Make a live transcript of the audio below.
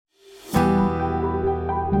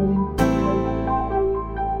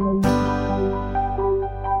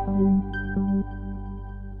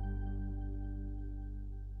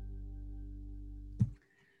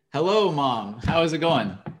Hello, Mom. How's it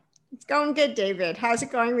going? It's going good, David. How's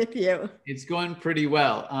it going with you? It's going pretty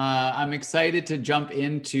well. I'm excited to jump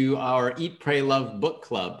into our Eat, Pray, Love book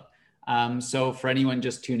club. So, for anyone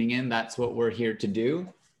just tuning in, that's what we're here to do.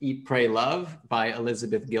 Eat, Pray, Love by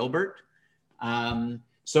Elizabeth Gilbert.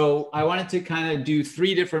 So, I wanted to kind of do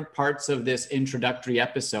three different parts of this introductory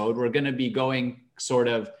episode. We're going to be going sort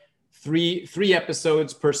of three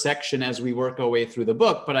episodes per section as we work our way through the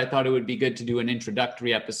book, but I thought it would be good to do an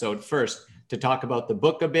introductory episode first to talk about the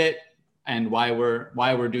book a bit and why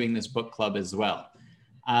we're doing this book club as well.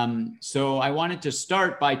 So I wanted to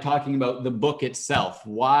start by talking about the book itself,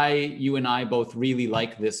 why you and I both really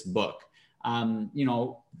like this book.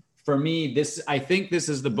 For me, I think this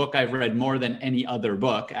is the book I've read more than any other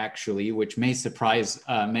book, actually, which may surprise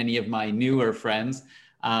many of my newer friends.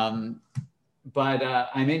 But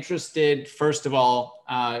I'm interested, first of all,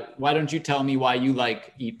 why don't you tell me why you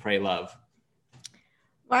like Eat, Pray, Love?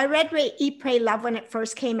 Well, I read Eat, Pray, Love when it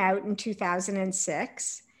first came out in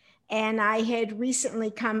 2006. And I had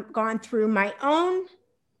recently gone through my own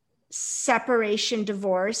separation,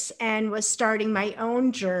 divorce, and was starting my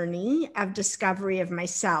own journey of discovery of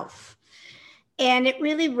myself. And it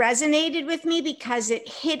really resonated with me because it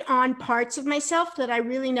hit on parts of myself that I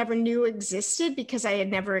really never knew existed because I had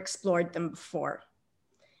never explored them before.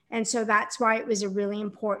 And so that's why it was a really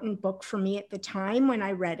important book for me at the time when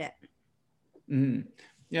I read it. Mm.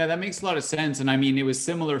 Yeah, that makes a lot of sense. And I mean, it was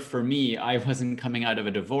similar for me. I wasn't coming out of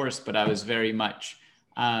a divorce, but I was very much,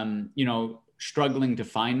 struggling to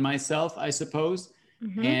find myself, I suppose.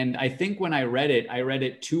 Mm-hmm. And I think when I read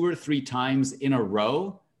it 2 or 3 times in a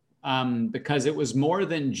row. Because it was more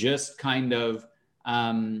than just kind of,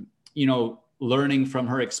 learning from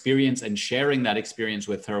her experience and sharing that experience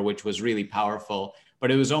with her, which was really powerful.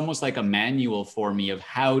 But it was almost like a manual for me of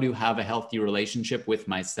how to have a healthy relationship with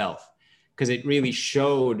myself, because it really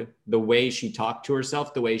showed the way she talked to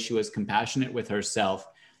herself, the way she was compassionate with herself.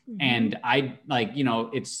 Mm-hmm. And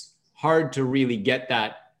it's hard to really get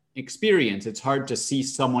that experience. It's hard to see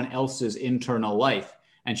someone else's internal life.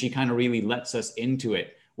 And she kind of really lets us into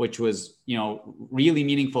it, which was, really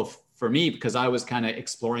meaningful for me because I was kind of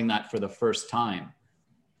exploring that for the first time.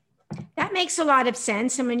 That makes a lot of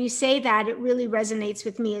sense. And when you say that, it really resonates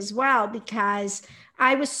with me as well, because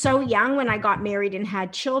I was so young when I got married and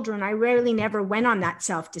had children. I rarely never went on that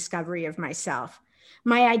self-discovery of myself.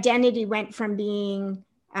 My identity went from being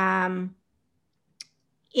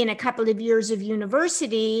in a couple of years of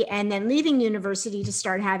university and then leaving university to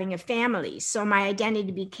start having a family. So my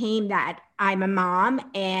identity became that I'm a mom,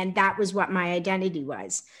 and that was what my identity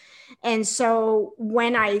was. And so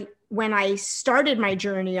when I started my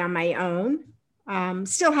journey on my own,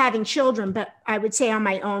 still having children, but I would say on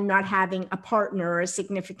my own, not having a partner or a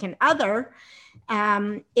significant other,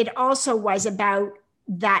 it also was about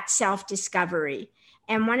that self-discovery.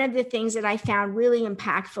 And one of the things that I found really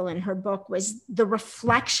impactful in her book was the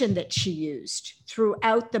reflection that she used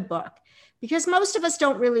throughout the book, because most of us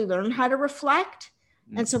don't really learn how to reflect.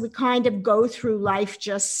 And so we kind of go through life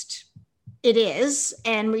it is,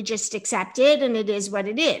 and we just accept it, and it is what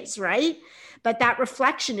it is, right? But that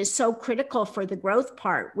reflection is so critical for the growth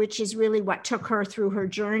part, which is really what took her through her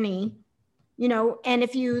journey. And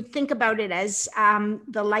if you think about it as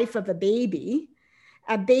the life of a baby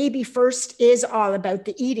first is all about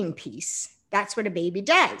the eating piece. That's what a baby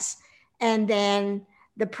does. And then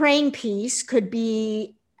the praying piece could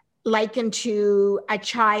be likened to a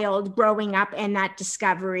child growing up and that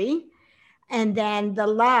discovery. And then the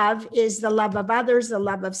love is the love of others, the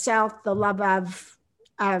love of self, the love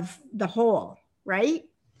of the whole, right?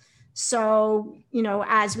 So,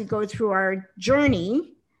 as we go through our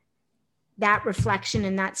journey, that reflection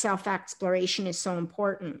and that self-exploration is so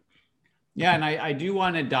important. Yeah, and I do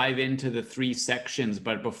want to dive into the 3 sections,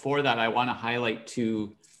 but before that, I want to highlight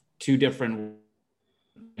two different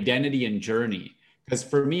identity and journey. Because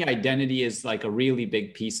for me, identity is like a really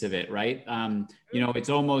big piece of it, right? It's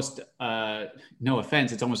almost, no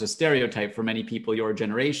offense, it's almost a stereotype for many people your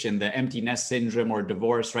generation, the empty nest syndrome or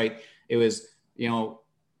divorce, right? It was,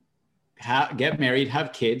 get married,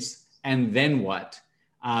 have kids, and then what?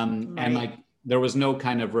 Right. And there was no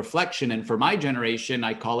kind of reflection. And for my generation,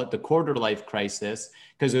 I call it the quarter life crisis,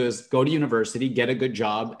 because it was go to university, get a good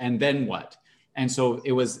job, and then what? And so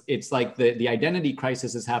it's like the identity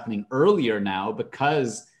crisis is happening earlier now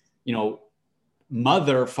because,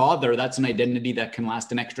 mother, father, that's an identity that can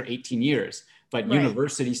last an extra 18 years, but right.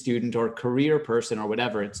 University student or career person or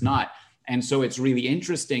whatever, it's not. And so it's really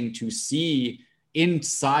interesting to see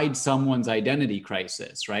inside someone's identity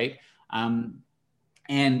crisis, right?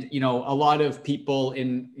 And, a lot of people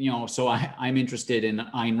so I'm interested in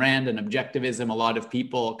Ayn Rand and objectivism. A lot of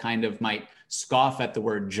people kind of might scoff at the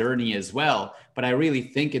word journey as well, but I really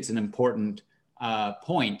think it's an important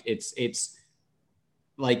point. It's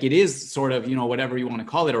like, it is sort of, whatever you want to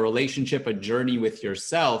call it, a relationship, a journey with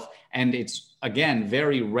yourself. And it's, again,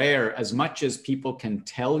 very rare, as much as people can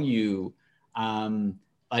tell you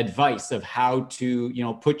advice of how to,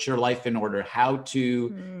 put your life in order, how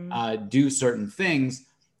to do certain things.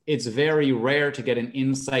 It's very rare to get an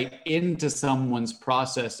insight into someone's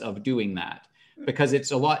process of doing that, because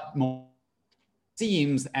it's a lot more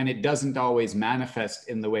seems, and it doesn't always manifest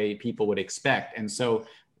in the way people would expect. And so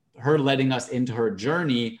her letting us into her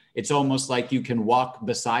journey, it's almost like you can walk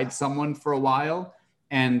beside someone for a while,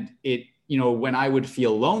 and it, when I would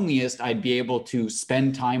feel loneliest, I'd be able to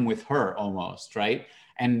spend time with her almost, right?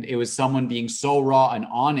 And it was someone being so raw and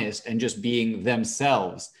honest and just being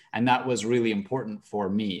themselves. And that was really important for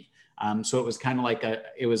me. So it was kind of like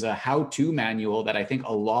it was a how-to manual that I think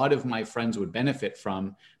a lot of my friends would benefit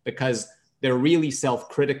from, because they're really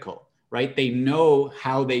self-critical, right? They know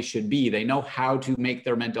how they should be. They know how to make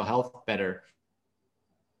their mental health better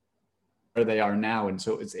where they are now. And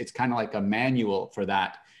so it's kind of like a manual for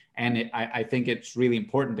that. And I think it's really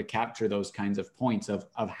important to capture those kinds of points of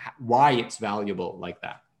why it's valuable like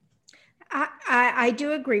that. I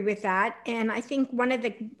do agree with that. And I think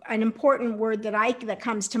an important word that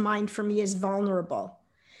comes to mind for me is vulnerable,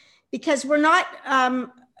 because we're not,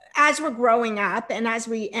 as we're growing up and as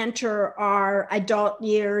we enter our adult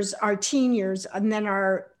years, our teen years, and then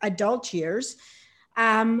our adult years,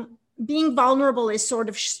 being vulnerable is sort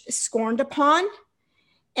of scorned upon.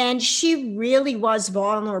 And she really was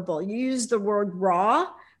vulnerable. You use the word raw.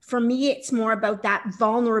 For me, it's more about that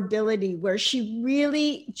vulnerability where she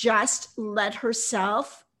really just let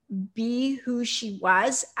herself be who she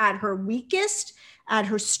was at her weakest, at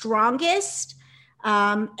her strongest,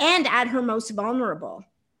 and at her most vulnerable.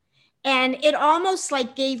 And it almost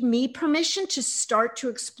like gave me permission to start to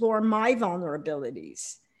explore my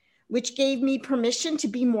vulnerabilities, which gave me permission to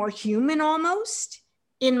be more human almost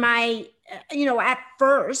in my, at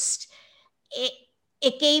first,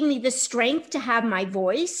 it gave me the strength to have my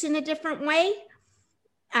voice in a different way,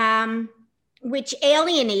 which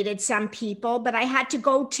alienated some people, but I had to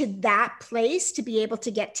go to that place to be able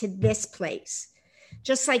to get to this place.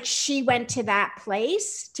 Just like she went to that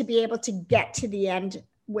place to be able to get to the end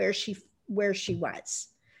where she was,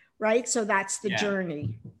 right? So that's the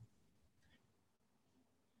journey.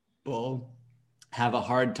 People have a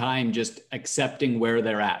hard time just accepting where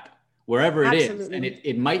they're at, wherever it is. And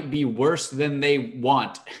it might be worse than they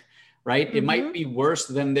want, right? Mm-hmm. It might be worse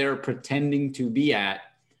than they're pretending to be at.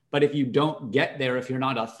 But if you don't get there, if you're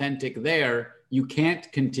not authentic there, you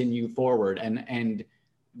can't continue forward. And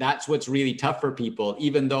that's what's really tough for people,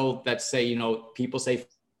 even though, let's say, people say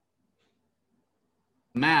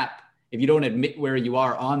map, if you don't admit where you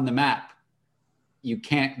are on the map, you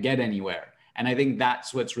can't get anywhere. And I think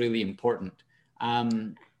that's what's really important.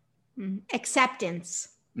 Acceptance.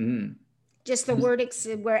 Mm-hmm. Just the word,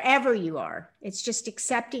 wherever you are. It's just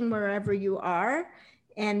accepting wherever you are.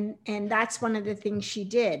 And that's one of the things she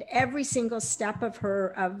did. Every single step of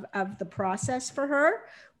the process for her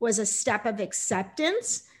was a step of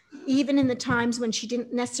acceptance. Even in the times when she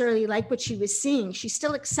didn't necessarily like what she was seeing, she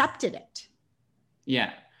still accepted it.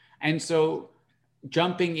 Yeah. And so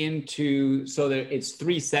jumping into, so there, it's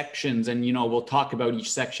 3 sections, and, we'll talk about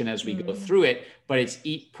each section as we go through it, but it's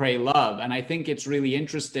Eat, Pray, Love. And I think it's really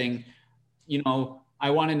interesting. I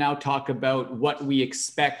want to now talk about what we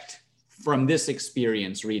expect from this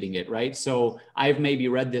experience reading it, right? So I've maybe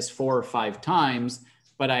read this 4 or 5 times,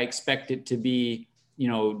 but I expect it to be,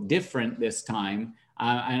 different this time.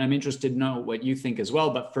 And I'm interested to know what you think as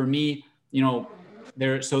well. But for me,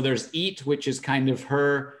 there's Eat, which is kind of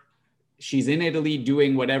her, she's in Italy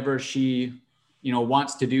doing whatever she,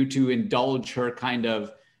 wants to do to indulge her kind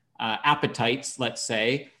of appetites, let's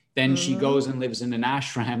say. Then she goes and lives in an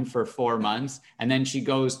ashram for 4 months. And then she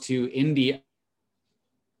goes to India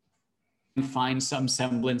and finds some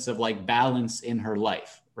semblance of like balance in her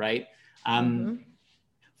life, right?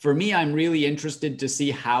 For me, I'm really interested to see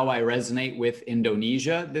how I resonate with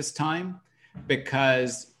Indonesia this time,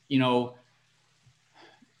 because,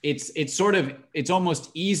 it's almost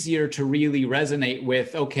easier to really resonate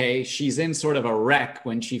with, okay, she's in sort of a wreck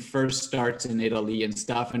when she first starts in Italy and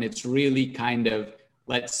stuff. And it's really kind of,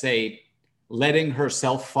 let's say, letting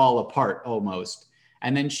herself fall apart almost.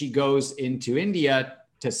 And then she goes into India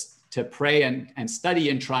to pray and study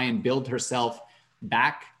and try and build herself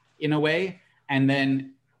back in a way. And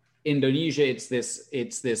then Indonesia, it's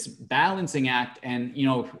this balancing act. And, you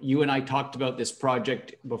know, you and I talked about this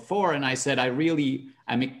project before, and I said,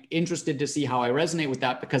 I'm interested to see how I resonate with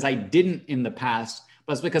that, because I didn't in the past,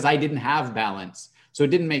 but it's because I didn't have balance. So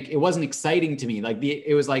it wasn't exciting to me. Like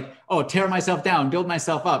it was like, oh, tear myself down, build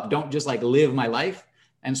myself up. Don't just like live my life.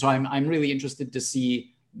 And so I'm really interested to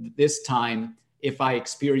see this time if I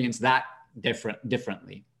experience that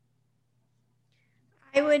differently.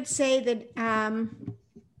 I would say that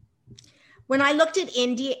when I looked at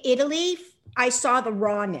Italy, I saw the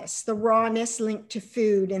rawness linked to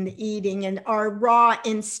food and the eating and our raw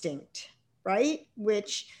instinct, right?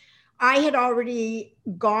 Which I had already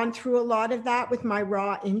gone through a lot of that with my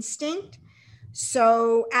raw instinct.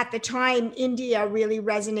 So at the time, India really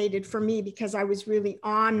resonated for me because I was really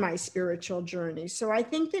on my spiritual journey. So I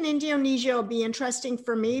think that Indonesia will be interesting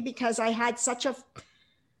for me because I had such a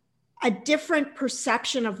different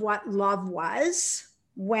perception of what love was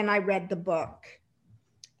when I read the book.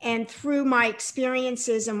 And through my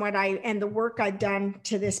experiences and the work I've done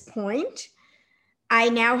to this point, I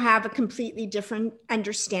now have a completely different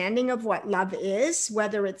understanding of what love is,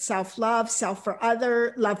 whether it's self-love,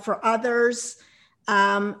 love for others,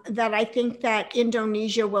 that I think that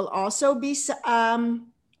Indonesia will also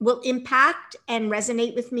will impact and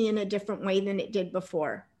resonate with me in a different way than it did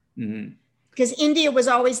before. Mm-hmm. Because India was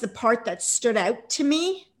always the part that stood out to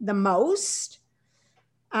me the most.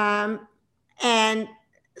 And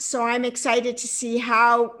so I'm excited to see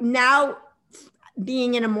how now,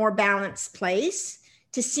 being in a more balanced place,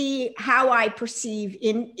 to see how I perceive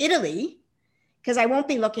in Italy, because I won't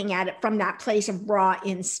be looking at it from that place of raw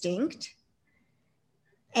instinct,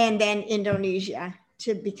 and then Indonesia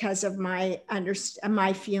because of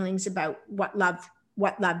my feelings about what love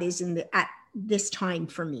is at this time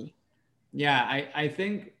for me. Yeah, I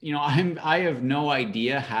think, you know, I have no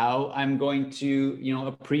idea how I'm going to, you know,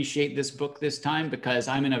 appreciate this book this time, because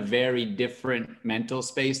I'm in a very different mental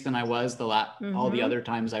space than I was all the other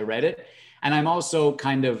times I read it. And I'm also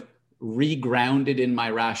kind of regrounded in my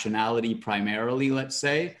rationality primarily, let's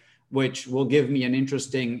say, which will give me an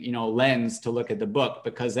interesting, you know, lens to look at the book,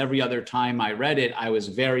 because every other time I read it, I was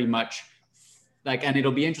very much like, and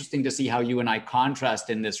it'll be interesting to see how you and I contrast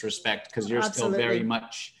in this respect, because you're Absolutely. Still very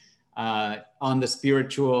much on the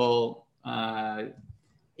spiritual,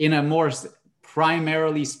 in a more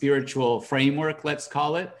primarily spiritual framework, let's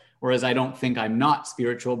call it. Whereas I don't think I'm not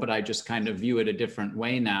spiritual, but I just kind of view it a different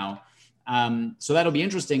way now. So that'll be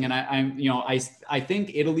interesting. And I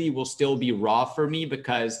think Italy will still be raw for me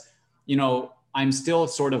because, you know, I'm still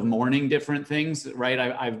sort of mourning different things, right?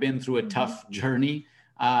 I've been through a tough journey.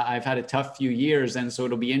 I've had a tough few years. And so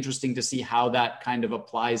it'll be interesting to see how that kind of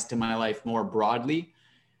applies to my life more broadly.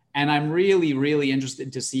 And I'm really, really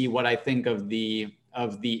interested to see what I think of the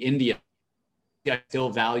India. I still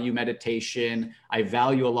value meditation. I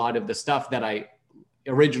value a lot of the stuff that I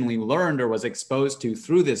originally learned or was exposed to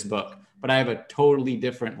through this book, but I have a totally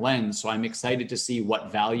different lens. So I'm excited to see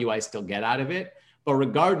what value I still get out of it. But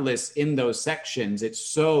regardless, in those sections, it's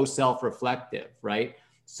so self-reflective, right?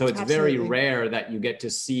 So it's Absolutely. Very rare that you get to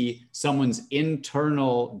see someone's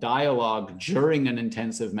internal dialogue during an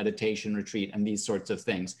intensive meditation retreat and these sorts of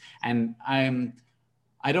things. And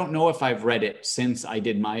I don't know if I've read it since I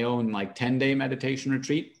did my own like 10-day meditation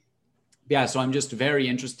retreat. Yeah, so I'm just very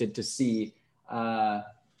interested to see how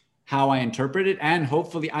I interpret it. And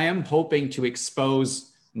hopefully I am hoping to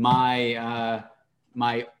expose my,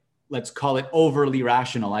 let's call it overly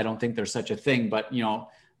rational. I don't think there's such a thing, but you know,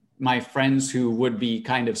 my friends who would be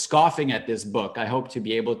kind of scoffing at this book, I hope to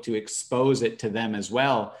be able to expose it to them as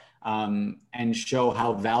well, and show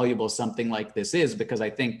how valuable something like this is, because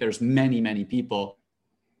I think there's many, many people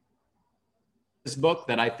this book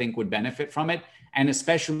that I think would benefit from it. And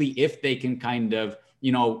especially if they can kind of,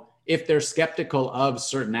 you know, if they're skeptical of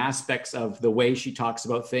certain aspects of the way she talks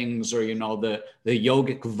about things, or, you know, the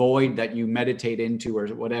yogic void that you meditate into or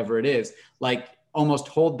whatever it is, like almost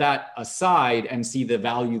hold that aside and see the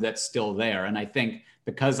value that's still there. And I think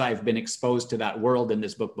because I've been exposed to that world in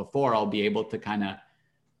this book before, I'll be able to kind of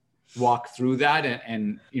walk through that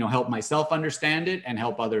and, you know, help myself understand it and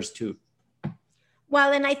help others too.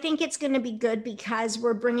 Well, and I think it's going to be good because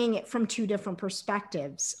we're bringing it from two different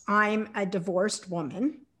perspectives. I'm a divorced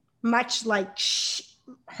woman, much like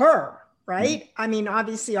her, right? Mm-hmm. I mean,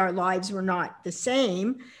 obviously our lives were not the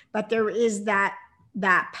same, but there is that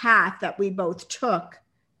path that we both took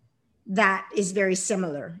that is very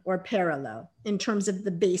similar or parallel in terms of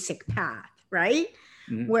the basic path, right?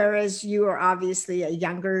 Mm-hmm. Whereas you are obviously a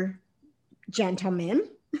younger gentleman,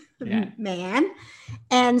 man.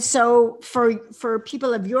 And so for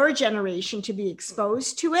people of your generation to be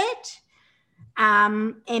exposed to it,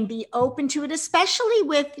 and be open to it, especially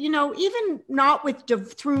with, even not with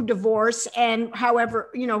through divorce and however,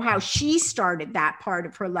 how she started that part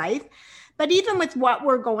of her life. But even with what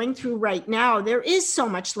we're going through right now, there is so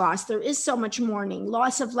much loss. There is so much mourning,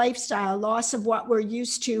 loss of lifestyle, loss of what we're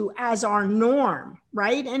used to as our norm,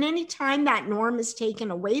 right? And anytime that norm is taken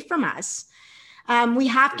away from us, we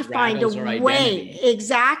have to find a way.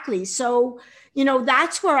 Exactly. So,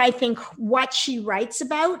 that's where I think what she writes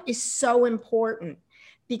about is so important,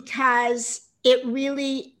 because it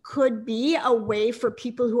really could be a way for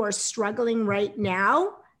people who are struggling right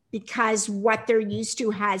now, because what they're used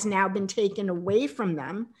to has now been taken away from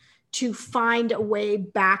them, to find a way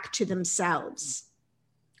back to themselves.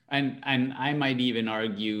 And I might even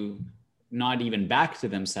argue not even back to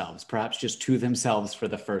themselves, perhaps just to themselves for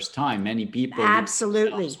the first time. Many people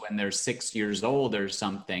absolutely when they're 6 years old or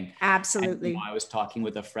something. Absolutely. And, I was talking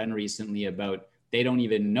with a friend recently about they don't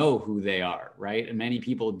even know who they are, right? And many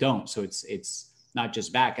people don't. So it's not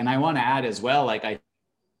just back. And I want to add as well, like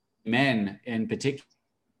men in particular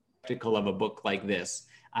of a book like this.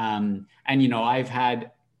 And,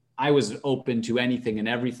 I was open to anything and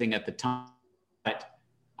everything at the time, but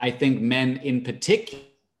I think men in particular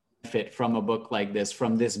benefit from a book like this,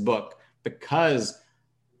 from this book, because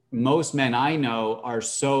most men I know are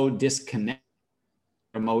so disconnected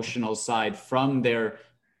from the emotional side from their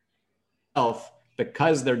self,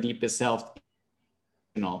 because their deepest self,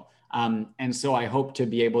 and so I hope to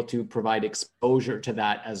be able to provide exposure to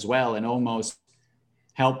that as well, and almost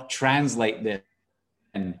help translate this,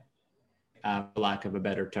 for lack of a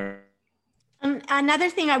better term. Another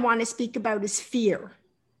thing I want to speak about is fear,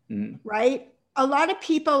 right? A lot of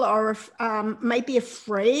people are might be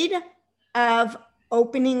afraid of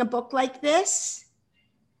opening a book like this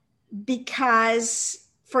because,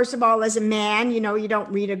 first of all, as a man, you don't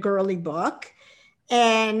read a girly book.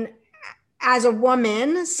 And as a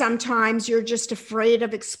woman, sometimes you're just afraid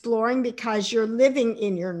of exploring because you're living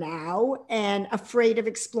in your now and afraid of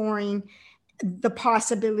exploring the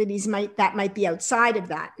possibilities that might be outside of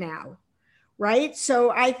that now, right?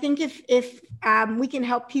 So I think if we can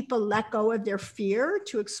help people let go of their fear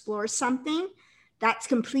to explore something that's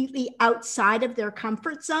completely outside of their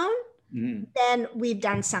comfort zone, then we've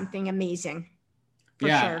done something amazing. For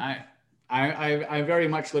sure. I very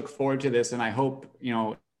much look forward to this, and I hope,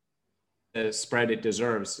 the spread it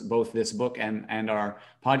deserves, both this book and our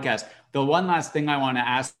podcast. The one last thing I want to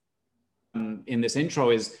ask in this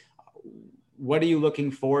intro is, what are you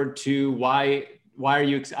looking forward to? Why are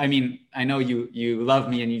you, I know you love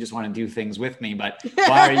me and you just want to do things with me, but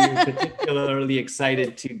why are you particularly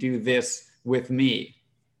excited to do this with me?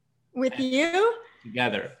 With you?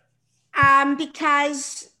 Together.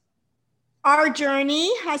 Because our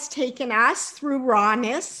journey has taken us through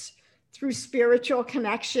rawness, through spiritual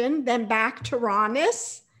connection, then back to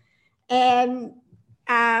rawness. And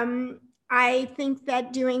I think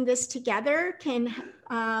that doing this together can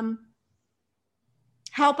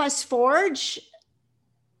help us forge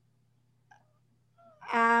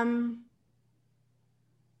an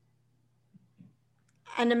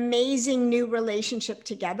amazing new relationship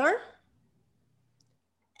together.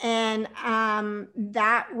 And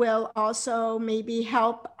that will also maybe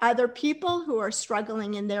help other people who are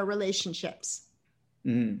struggling in their relationships.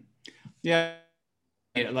 Mm-hmm. Yeah.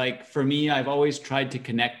 Like for me, I've always tried to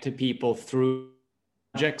connect to people through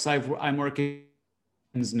projects I'm working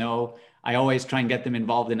on. I always try and get them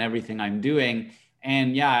involved in everything I'm doing.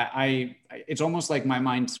 And it's almost like my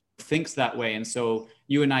mind thinks that way. And so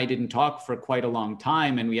you and I didn't talk for quite a long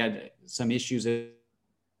time, and we had some issues.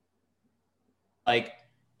 Like,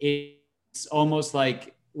 it's almost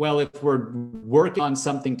like, well, if we're working on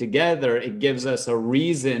something together, it gives us a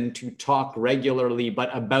reason to talk regularly, but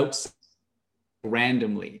about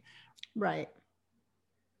randomly. Right.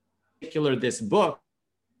 In particular, this book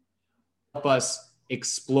help us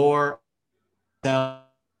explore,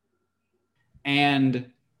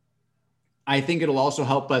 and I think it'll also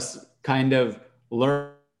help us kind of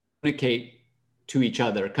learn, communicate to each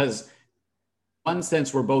other, because in one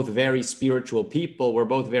sense, we're both very spiritual people. We're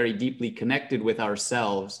both very deeply connected with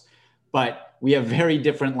ourselves, but we have very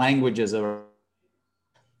different languages.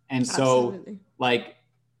 And so, absolutely, like,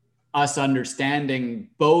 us understanding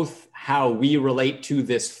both how we relate to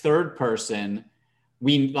this third person,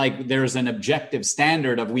 there's an objective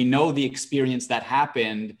standard of, we know the experience that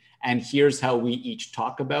happened, and here's how we each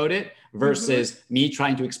talk about it, versus me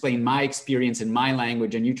trying to explain my experience in my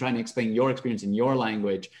language and you trying to explain your experience in your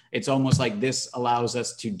language. It's almost like this allows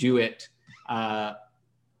us to do it.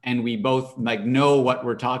 And we both know what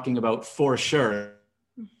we're talking about for sure,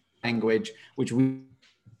 language, which we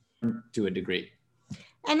to a degree.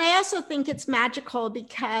 And I also think it's magical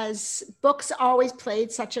because books always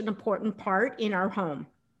played such an important part in our home.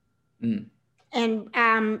 Mm.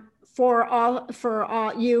 And for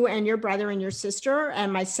all you and your brother and your sister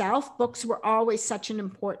and myself, books were always such an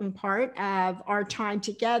important part of our time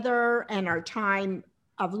together and our time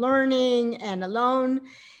of learning and alone.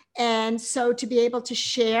 And so to be able to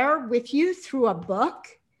share with you through a book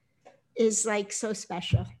is like so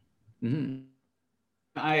special. Mm-hmm.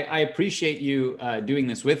 I appreciate you doing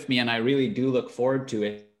this with me, and I really do look forward to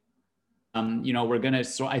it.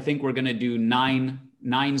 I think we're gonna do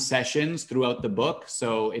nine sessions throughout the book.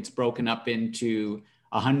 So it's broken up into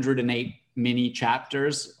 108 mini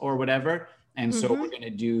chapters or whatever. And so we're going to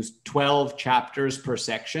do 12 chapters per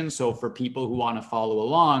section. So for people who want to follow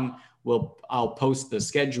along, I'll post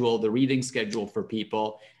the reading schedule for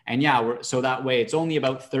people. And so that way it's only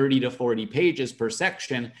about 30 to 40 pages per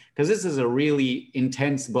section, because this is a really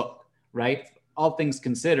intense book, right? All things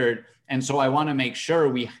considered. And so I want to make sure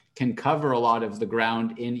we can cover a lot of the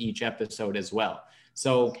ground in each episode as well.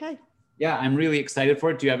 So, okay. Yeah, I'm really excited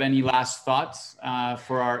for it. Do you have any last thoughts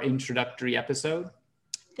for our introductory episode?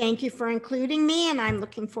 Thank you for including me, and I'm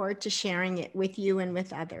looking forward to sharing it with you and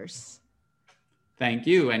with others. Thank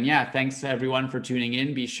you. And thanks to everyone for tuning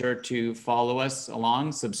in. Be sure to follow us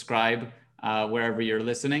along, subscribe wherever you're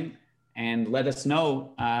listening, and let us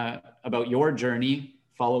know about your journey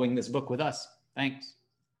following this book with us. Thanks.